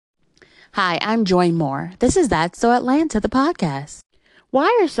Hi, I'm Joy Moore. This is That's So Atlanta, the podcast.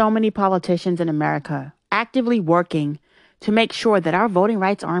 Why are so many politicians in America actively working to make sure that our voting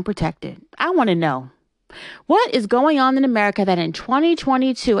rights aren't protected? I want to know. What is going on in America that in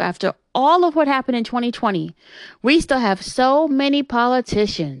 2022, after all of what happened in 2020, we still have so many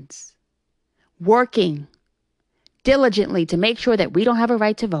politicians working diligently to make sure that we don't have a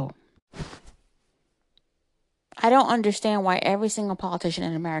right to vote? I don't understand why every single politician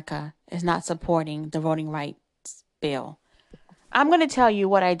in America is not supporting the voting rights bill. I'm going to tell you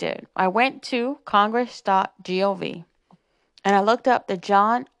what I did. I went to congress.gov and I looked up the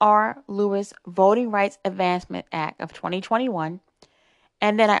John R. Lewis Voting Rights Advancement Act of 2021.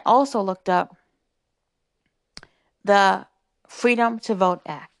 And then I also looked up the Freedom to Vote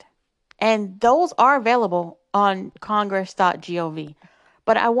Act. And those are available on congress.gov.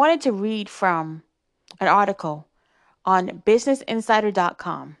 But I wanted to read from an article on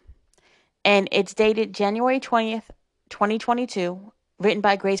businessinsider.com. And it's dated January 20th, 2022, written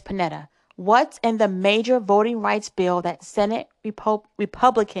by Grace Panetta. What's in the major voting rights bill that Senate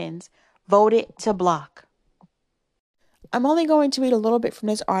Republicans voted to block? I'm only going to read a little bit from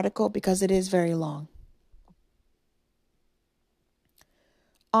this article because it is very long.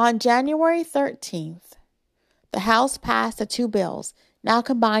 On January 13th, the House passed the two bills, now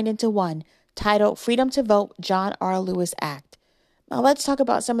combined into one, titled Freedom to Vote John R. Lewis Act. Now let's talk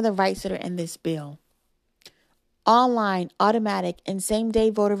about some of the rights that are in this bill. Online, automatic, and same-day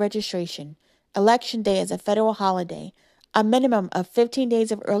voter registration, election day as a federal holiday, a minimum of 15 days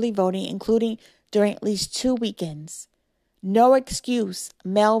of early voting, including during at least 2 weekends. No excuse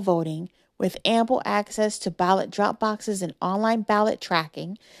mail voting with ample access to ballot drop boxes and online ballot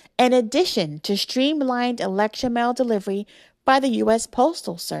tracking, in addition to streamlined election mail delivery by the U.S.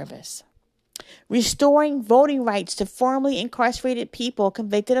 Postal Service. Restoring voting rights to formerly incarcerated people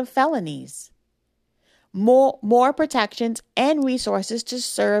convicted of felonies. More protections and resources to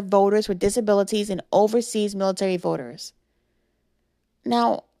serve voters with disabilities and overseas military voters.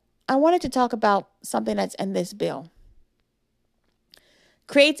 Now, I wanted to talk about something that's in this bill.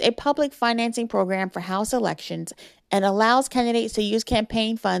 Creates a public financing program for House elections and allows candidates to use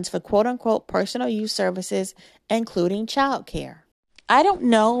campaign funds for quote-unquote personal use services, including child care. I don't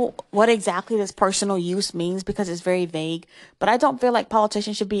know what exactly this personal use means because it's very vague, but I don't feel like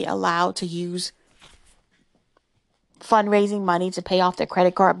politicians should be allowed to use fundraising money to pay off their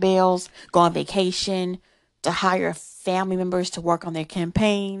credit card bills, go on vacation, to hire family members to work on their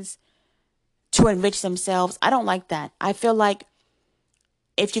campaigns, to enrich themselves. I don't like that. I feel like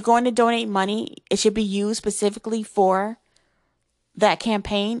if you're going to donate money, it should be used specifically for that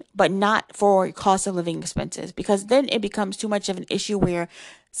campaign, but not for cost of living expenses, because then it becomes too much of an issue where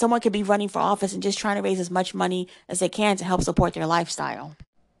someone could be running for office and just trying to raise as much money as they can to help support their lifestyle.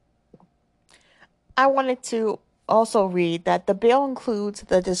 I wanted to also read that the bill includes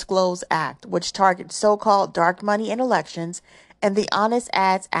the Disclose Act, which targets so-called dark money in elections, and the Honest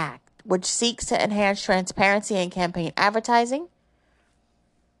Ads Act, which seeks to enhance transparency in campaign advertising,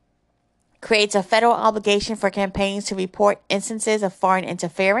 creates a federal obligation for campaigns to report instances of foreign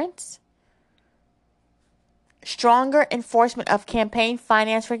interference, stronger enforcement of campaign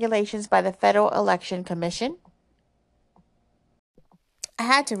finance regulations by the Federal Election Commission. I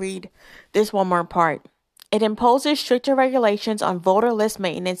had to read this one more part. It imposes stricter regulations on voter list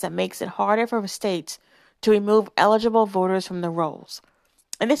maintenance that makes it harder for states to remove eligible voters from the rolls.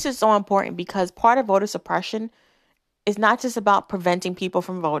 And this is so important because part of voter suppression is not just about preventing people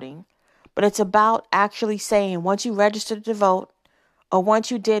from voting, but it's about actually saying once you registered to vote or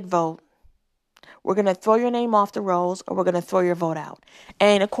once you did vote, we're going to throw your name off the rolls or we're going to throw your vote out.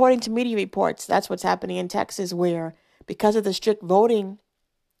 And according to media reports, that's what's happening in Texas, where because of the strict voting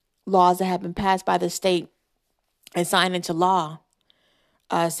laws that have been passed by the state and signed into law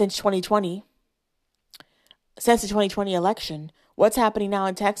since the 2020 election, what's happening now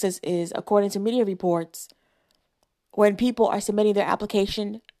in Texas is, according to media reports, when people are submitting their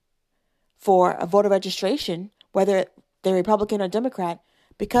application for a voter registration, whether they're Republican or Democrat,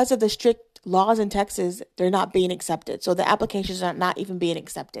 because of the strict laws in Texas, they're not being accepted. So the applications are not even being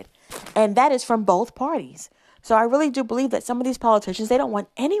accepted. And that is from both parties. So I really do believe that some of these politicians, they don't want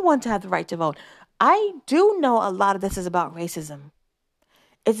anyone to have the right to vote. I do know a lot of this is about racism.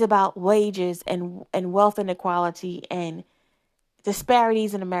 It's about wages and wealth inequality and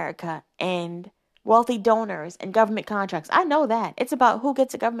disparities in America and wealthy donors and government contracts. I know that. It's about who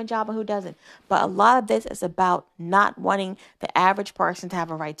gets a government job and who doesn't. But a lot of this is about not wanting the average person to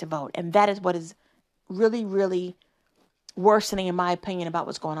have a right to vote. And that is what is really, really worsening, in my opinion, about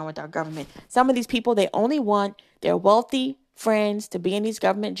what's going on with our government. Some of these people, they only want their wealthy friends to be in these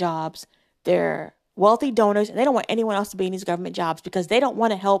government jobs They're wealthy donors, and they don't want anyone else to be in these government jobs because they don't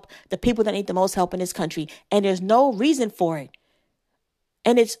want to help the people that need the most help in this country. And there's no reason for it.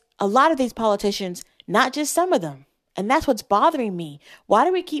 And it's a lot of these politicians, not just some of them. And that's what's bothering me. Why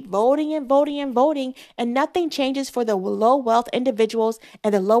do we keep voting and voting and voting and nothing changes for the low wealth individuals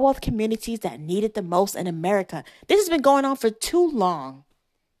and the low wealth communities that need it the most in America? This has been going on for too long.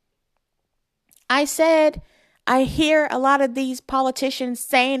 I said, I hear a lot of these politicians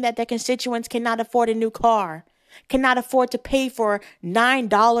saying that their constituents cannot afford a new car, cannot afford to pay for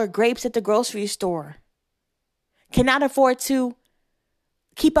 $9 grapes at the grocery store, cannot afford to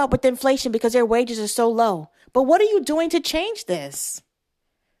keep up with inflation because their wages are so low. But what are you doing to change this?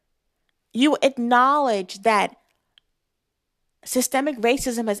 You acknowledge that systemic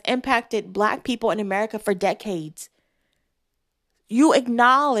racism has impacted Black people in America for decades. You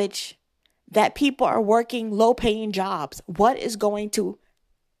acknowledge that people are working low-paying jobs. What is going to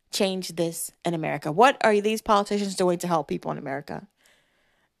change this in America? What are these politicians doing to help people in America?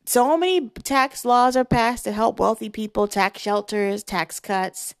 So many tax laws are passed to help wealthy people, tax shelters, tax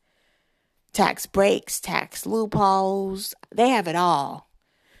cuts, tax breaks, tax loopholes. They have it all.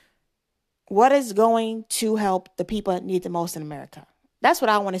 What is going to help the people that need the most in America? That's what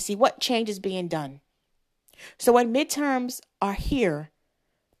I want to see. What change is being done? So when midterms are here,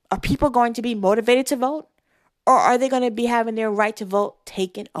 are people going to be motivated to vote? Or are they going to be having their right to vote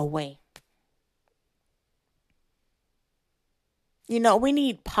taken away? You know, we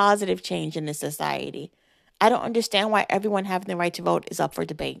need positive change in this society. I don't understand why everyone having the right to vote is up for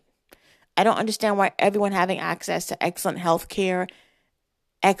debate. I don't understand why everyone having access to excellent health care,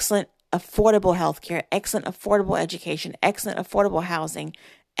 excellent affordable health care, excellent affordable education, excellent affordable housing,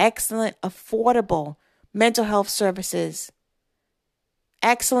 excellent affordable mental health services,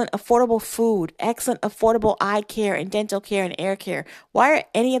 excellent affordable food, excellent affordable eye care and dental care and air care. Why are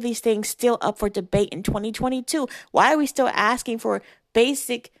any of these things still up for debate in 2022? Why are we still asking for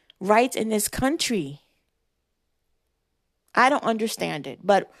basic rights in this country? I don't understand it,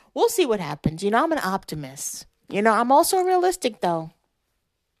 but we'll see what happens. You know, I'm an optimist. You know, I'm also realistic though.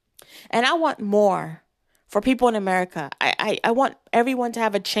 And I want more for people in America. I want everyone to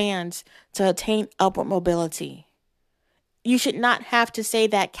have a chance to attain upward mobility. You should not have to say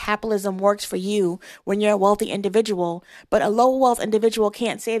that capitalism works for you when you're a wealthy individual, but a low wealth individual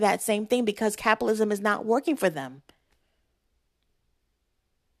can't say that same thing because capitalism is not working for them.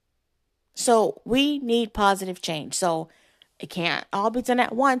 So we need positive change. So it can't all be done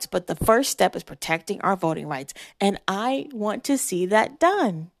at once, but the first step is protecting our voting rights. And I want to see that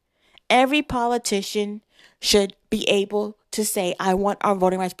done. Every politician should be able to say, I want our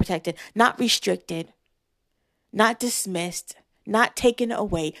voting rights protected, not restricted, not dismissed, not taken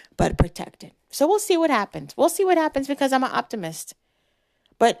away, but protected. So we'll see what happens. We'll see what happens because I'm an optimist.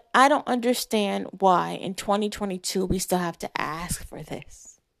 But I don't understand why in 2022 we still have to ask for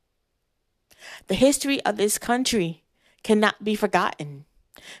this. The history of this country cannot be forgotten.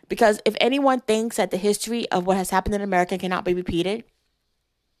 Because if anyone thinks that the history of what has happened in America cannot be repeated,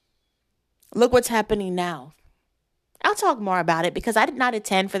 look what's happening now. I'll talk more about it because I did not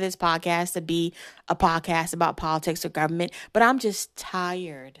intend for this podcast to be a podcast about politics or government, but I'm just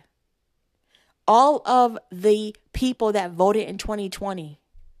tired. All of the people that voted in 2020,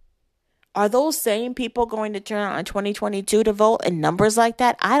 are those same people going to turn out in 2022 to vote in numbers like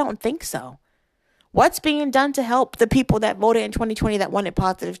that? I don't think so. What's being done to help the people that voted in 2020 that wanted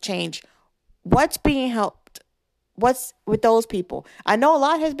positive change? What's being helped? What's with those people? I know a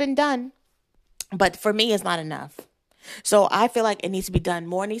lot has been done, but for me, it's not enough. So I feel like it needs to be done.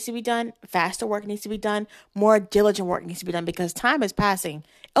 More needs to be done. Faster work needs to be done. More diligent work needs to be done because time is passing.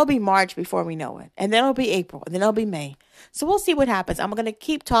 It'll be March before we know it. And then it'll be April. And then it'll be May. So we'll see what happens. I'm going to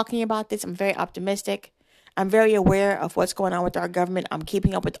keep talking about this. I'm very optimistic. I'm very aware of what's going on with our government. I'm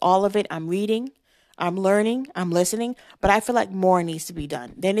keeping up with all of it. I'm reading. I'm learning. I'm listening. But I feel like more needs to be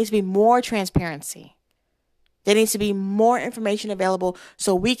done. There needs to be more transparency. There needs to be more information available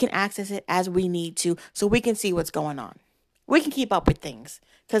so we can access it as we need to, so we can see what's going on. We can keep up with things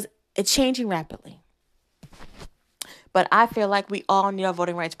because it's changing rapidly. But I feel like we all need our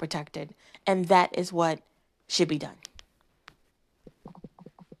voting rights protected, and that is what should be done.